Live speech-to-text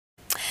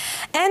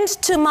end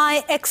to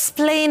my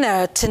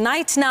explainer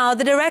tonight. Now,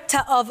 the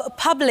Director of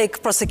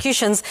Public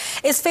Prosecutions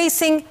is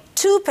facing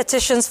 2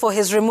 petitions for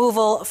his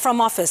removal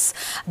from office.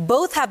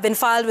 Both have been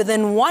filed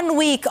within 1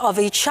 week of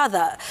each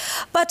other.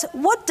 But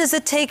what does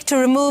it take to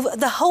remove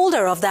the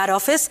holder of that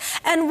office,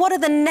 and what are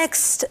the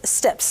next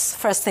steps?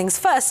 First things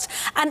first,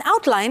 an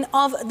outline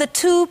of the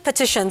 2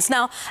 petitions.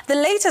 Now, the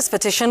latest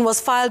petition was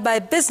filed by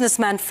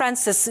businessman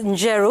Francis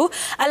Njeru,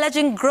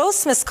 alleging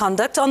gross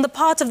misconduct on the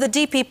part of the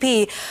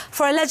DPP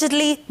for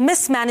allegedly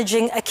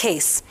mismanaging a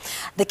case.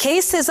 The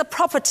case is a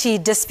property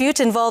dispute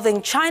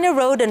involving China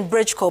Road and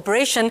Bridge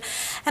Corporation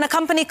and a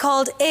company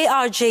called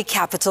ARJ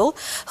Capital,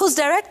 whose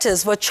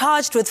directors were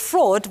charged with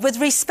fraud with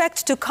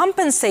respect to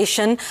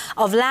compensation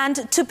of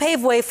land to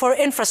pave way for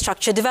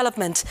infrastructure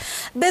development.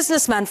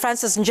 Businessman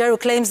Francis Njeru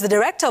claims the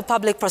Director of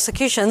Public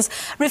Prosecutions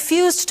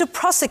refused to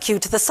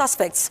prosecute the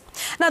suspects.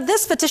 Now,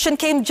 this petition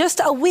came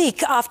just a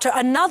week after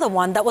another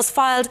one that was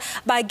filed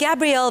by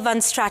Gabrielle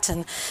Van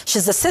Straten.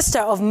 She's the sister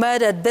of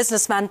murdered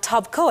businessman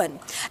Tob Cohen.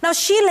 Now,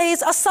 she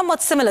lays a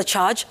somewhat similar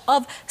charge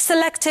of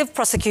selective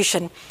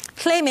prosecution,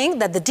 claiming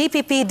that the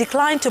DPP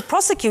declined to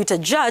prosecute a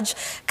judge,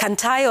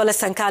 Kantai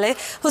Olesankale,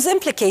 who's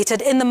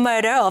implicated in the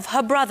murder of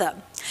her brother.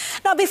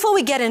 Now, before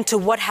we get into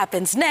what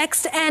happens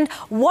next and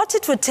what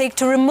it would take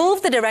to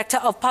remove the Director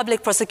of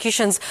Public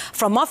Prosecutions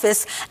from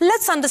office,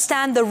 let's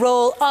understand the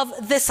role of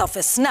this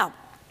office. Now,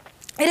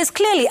 it is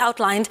clearly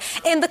outlined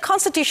in the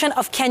Constitution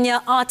of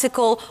Kenya,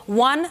 Article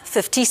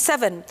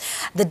 157.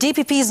 The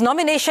DPP's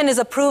nomination is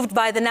approved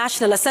by the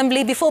National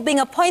Assembly before being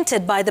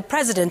appointed by the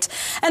President,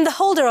 and the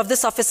holder of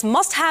this office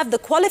must have the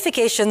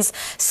qualifications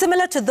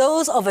similar to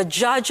those of a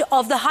judge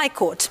of the High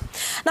Court.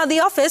 Now, the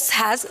office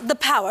has the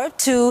power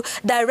to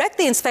direct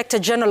the Inspector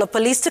General of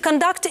Police to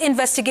conduct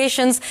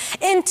investigations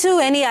into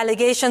any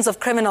allegations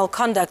of criminal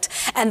conduct,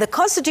 and the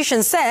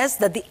Constitution says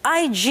that the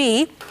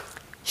IG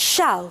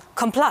shall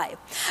comply.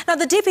 Now,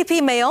 the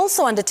DPP may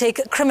also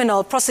undertake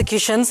criminal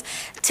prosecutions,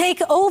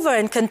 take over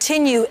and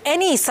continue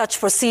any such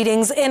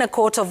proceedings in a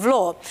court of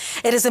law.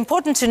 It is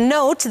important to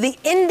note the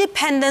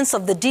independence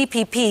of the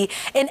DPP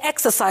in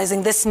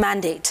exercising this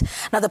mandate.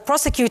 Now, the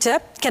prosecutor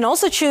can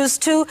also choose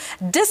to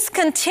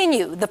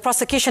discontinue the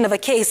prosecution of a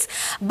case,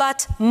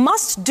 but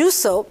must do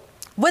so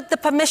with the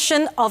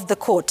permission of the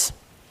court.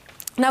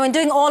 Now, in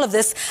doing all of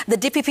this, the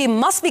DPP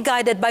must be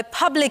guided by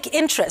public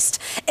interests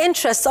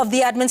of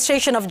the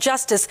administration of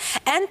justice,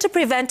 and to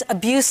prevent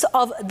abuse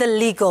of the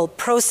legal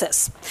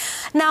process.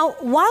 Now,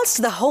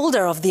 whilst the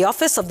holder of the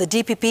office of the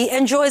DPP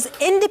enjoys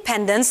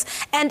independence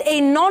and a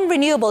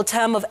non-renewable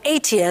term of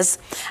 8 years,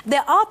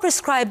 there are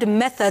prescribed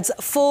methods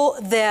for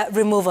their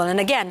removal. And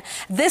again,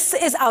 this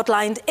is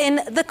outlined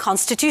in the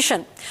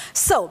Constitution.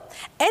 So,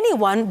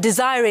 anyone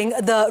desiring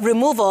the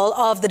removal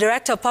of the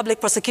Director of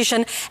Public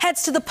Prosecution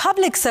heads to the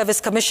Public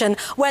Service Commission,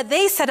 where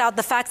they set out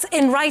the facts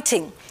in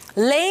writing,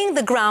 laying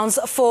the grounds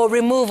for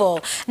removal.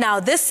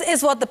 Now, this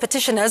is what the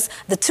petitioners,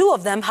 the 2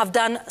 of them, have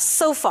done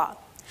so far.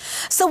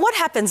 So what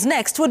happens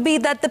next would be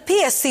that the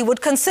PSC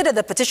would consider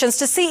the petitions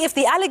to see if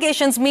the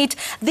allegations meet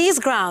these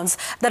grounds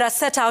that are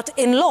set out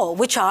in law,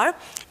 which are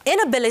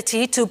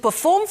inability to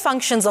perform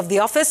functions of the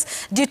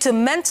office due to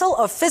mental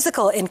or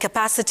physical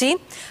incapacity,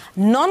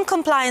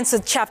 non-compliance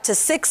with Chapter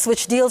 6,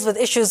 which deals with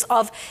issues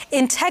of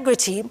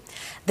integrity,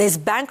 there's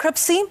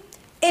bankruptcy,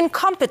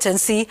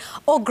 incompetency,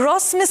 or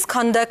gross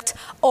misconduct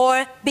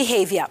or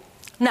behavior.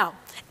 Now,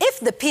 if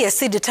the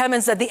PSC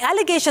determines that the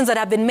allegations that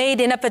have been made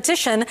in a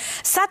petition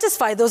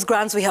satisfy those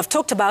grounds we have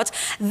talked about,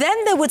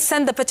 then they would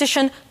send the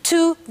petition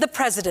to the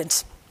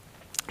President.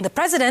 The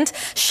President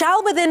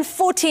shall within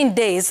 14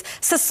 days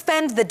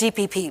suspend the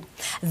DPP.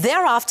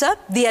 Thereafter,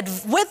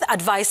 with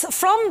advice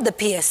from the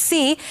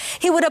PSC,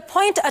 he would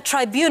appoint a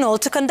tribunal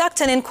to conduct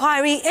an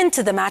inquiry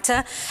into the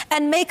matter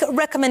and make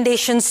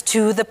recommendations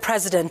to the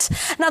President.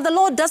 Now, the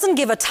law doesn't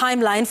give a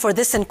timeline for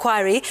this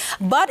inquiry,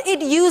 but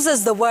it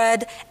uses the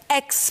word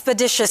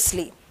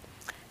expeditiously.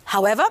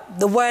 However,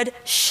 the word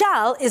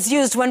shall is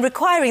used when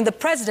requiring the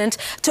President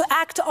to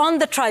act on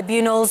the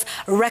tribunal's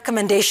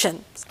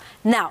recommendations.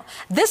 Now,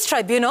 this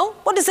tribunal,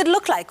 what does it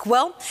look like?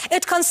 Well,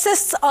 it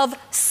consists of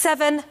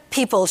 7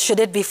 people, should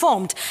it be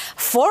formed.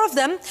 4 of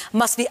them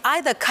must be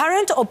either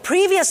current or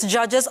previous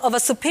judges of a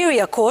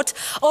superior court,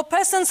 or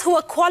persons who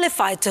are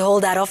qualified to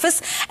hold that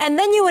office. And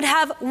then you would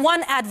have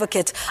 1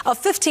 advocate of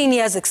 15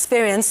 years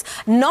experience,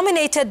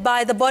 nominated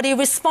by the body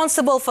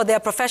responsible for their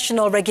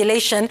professional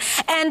regulation.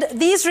 And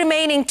these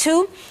remaining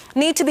 2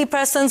 need to be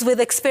persons with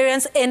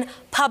experience in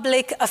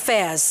public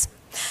affairs.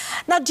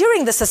 Now,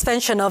 during the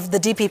suspension of the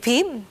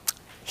DPP,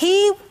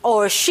 he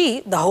or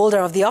she, the holder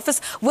of the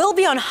office, will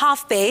be on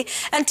half pay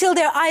until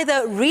they're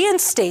either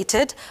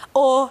reinstated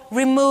or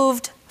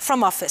removed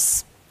from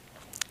office.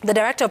 The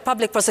Director of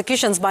Public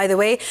Prosecutions, by the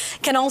way,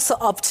 can also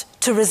opt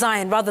to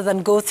resign rather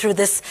than go through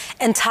this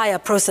entire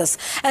process.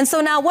 And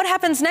so now what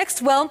happens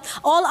next? Well,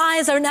 all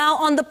eyes are now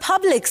on the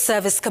Public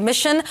Service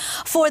Commission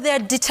for their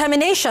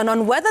determination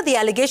on whether the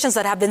allegations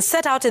that have been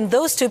set out in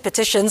those two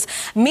petitions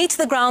meet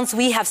the grounds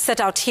we have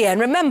set out here.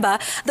 And remember,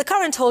 the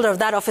current holder of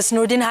that office,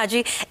 Nuruddin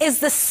Haji, is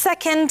the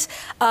second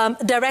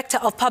Director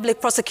of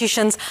Public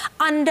Prosecutions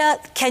under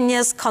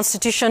Kenya's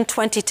Constitution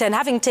 2010,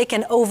 having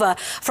taken over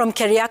from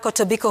Keriako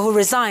Tobiko, who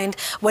resigned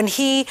when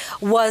he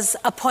was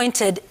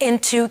appointed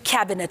into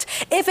cabinet.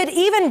 If it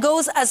even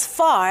goes as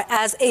far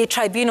as a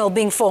tribunal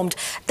being formed,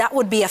 that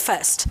would be a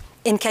first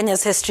in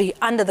Kenya's history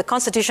under the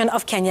Constitution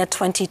of Kenya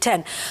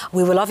 2010.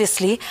 We will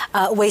obviously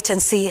wait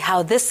and see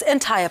how this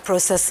entire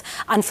process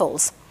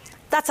unfolds.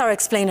 That's our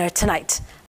explainer tonight.